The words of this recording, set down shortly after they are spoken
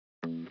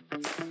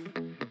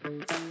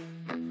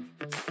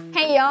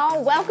Hey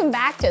y'all, welcome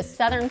back to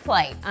Southern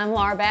Plate. I'm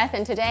Beth,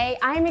 and today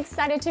I'm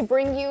excited to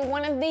bring you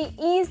one of the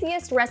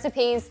easiest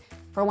recipes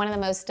for one of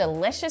the most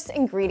delicious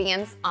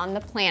ingredients on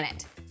the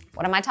planet.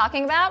 What am I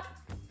talking about?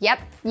 Yep,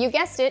 you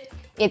guessed it,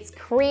 it's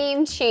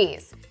cream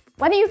cheese.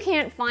 Whether you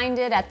can't find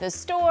it at the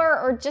store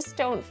or just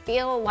don't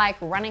feel like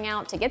running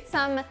out to get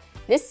some,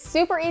 this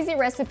super easy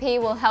recipe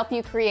will help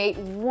you create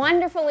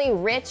wonderfully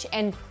rich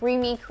and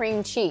creamy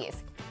cream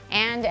cheese.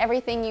 And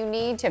everything you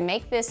need to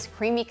make this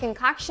creamy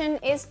concoction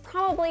is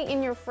probably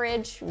in your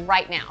fridge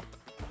right now.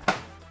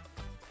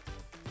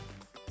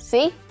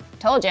 See?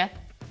 Told you.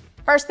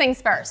 First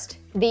things first,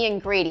 the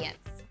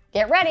ingredients.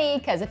 Get ready,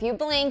 because if you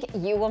blink,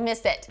 you will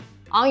miss it.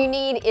 All you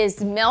need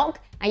is milk.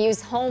 I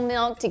use whole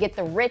milk to get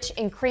the rich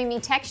and creamy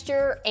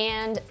texture,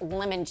 and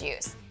lemon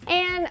juice,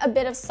 and a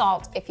bit of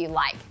salt if you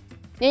like.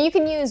 Now you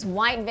can use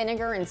white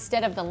vinegar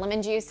instead of the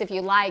lemon juice if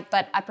you like,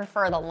 but I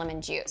prefer the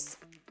lemon juice.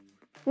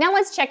 Now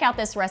let's check out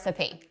this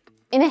recipe.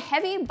 In a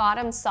heavy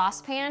bottom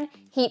saucepan,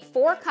 heat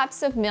 4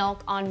 cups of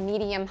milk on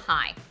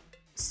medium-high,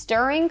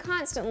 stirring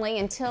constantly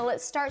until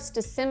it starts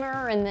to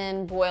simmer and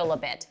then boil a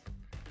bit.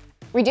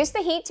 Reduce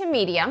the heat to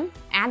medium,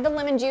 add the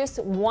lemon juice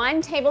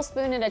 1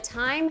 tablespoon at a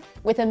time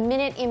with a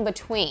minute in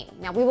between.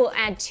 Now we will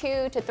add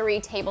 2 to 3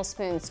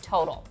 tablespoons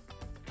total.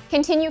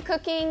 Continue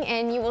cooking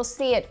and you will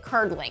see it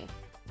curdling.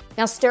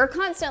 Now stir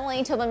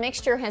constantly till the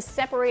mixture has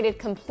separated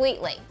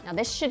completely. Now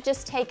this should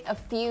just take a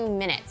few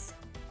minutes.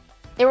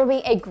 There will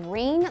be a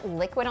green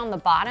liquid on the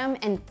bottom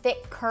and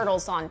thick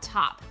curdles on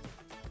top.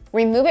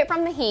 Remove it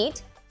from the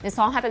heat. This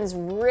all happens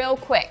real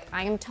quick.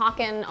 I am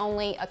talking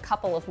only a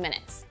couple of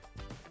minutes.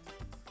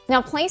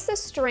 Now place a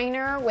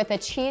strainer with a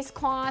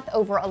cheesecloth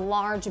over a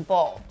large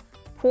bowl.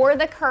 Pour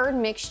the curd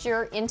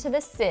mixture into the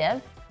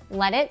sieve,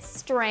 let it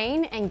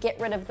strain and get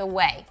rid of the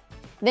whey.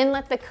 Then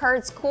let the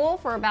curds cool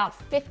for about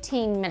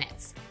 15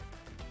 minutes.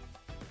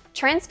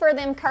 Transfer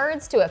them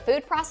curds to a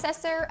food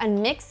processor and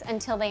mix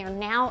until they are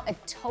now a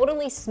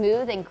totally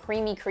smooth and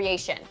creamy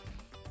creation.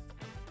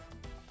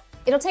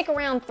 It'll take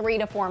around 3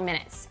 to 4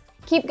 minutes.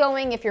 Keep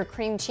going if your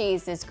cream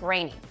cheese is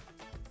grainy.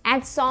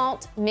 Add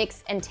salt,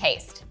 mix, and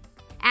taste.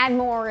 Add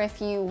more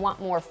if you want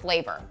more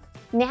flavor.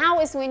 Now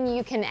is when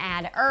you can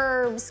add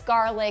herbs,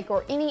 garlic,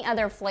 or any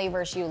other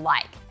flavors you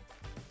like.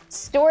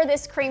 Store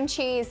this cream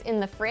cheese in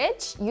the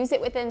fridge. Use it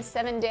within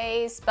 7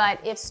 days, but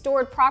if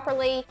stored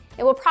properly,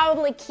 it will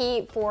probably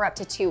keep for up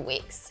to 2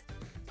 weeks.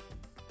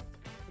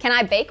 Can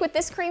I bake with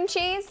this cream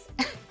cheese?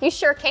 You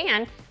sure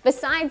can.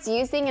 Besides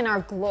using in our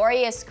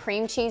glorious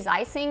cream cheese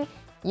icing,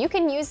 you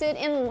can use it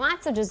in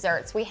lots of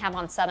desserts we have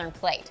on Southern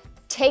Plate.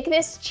 Take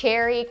this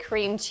cherry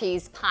cream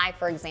cheese pie,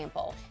 for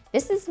example.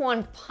 This is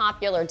one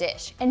popular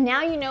dish, and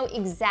now you know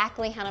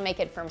exactly how to make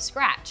it from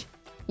scratch.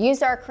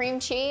 Use our cream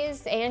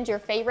cheese and your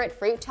favorite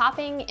fruit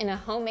topping in a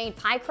homemade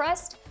pie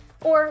crust,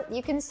 or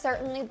you can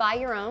certainly buy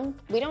your own.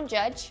 We don't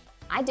judge.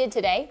 I did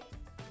today.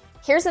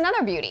 Here's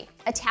another beauty,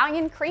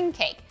 Italian cream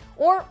cake.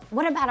 Or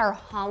what about our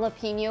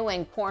jalapeno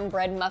and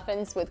cornbread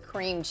muffins with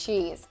cream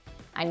cheese?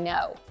 I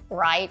know,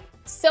 right?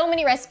 So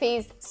many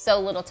recipes, so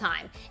little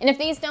time. And if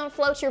these don't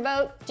float your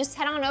boat, just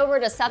head on over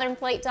to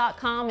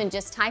southernplate.com and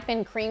just type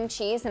in cream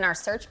cheese in our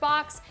search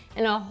box,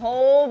 and a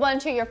whole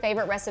bunch of your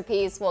favorite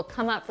recipes will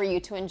come up for you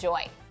to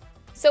enjoy.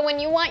 So when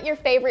you want your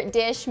favorite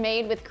dish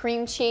made with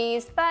cream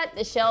cheese, but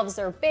the shelves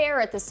are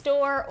bare at the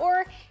store,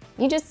 or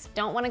you just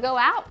don't want to go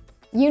out,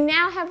 you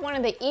now have one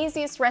of the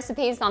easiest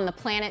recipes on the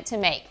planet to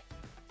make.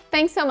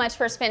 Thanks so much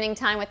for spending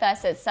time with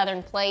us at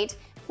Southern Plate.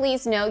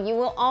 Please know you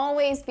will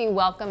always be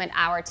welcome at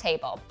our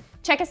table.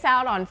 Check us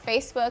out on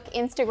Facebook,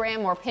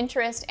 Instagram, or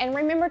Pinterest, and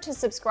remember to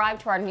subscribe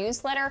to our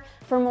newsletter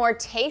for more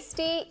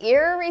tasty,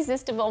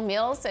 irresistible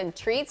meals and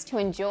treats to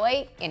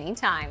enjoy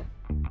anytime.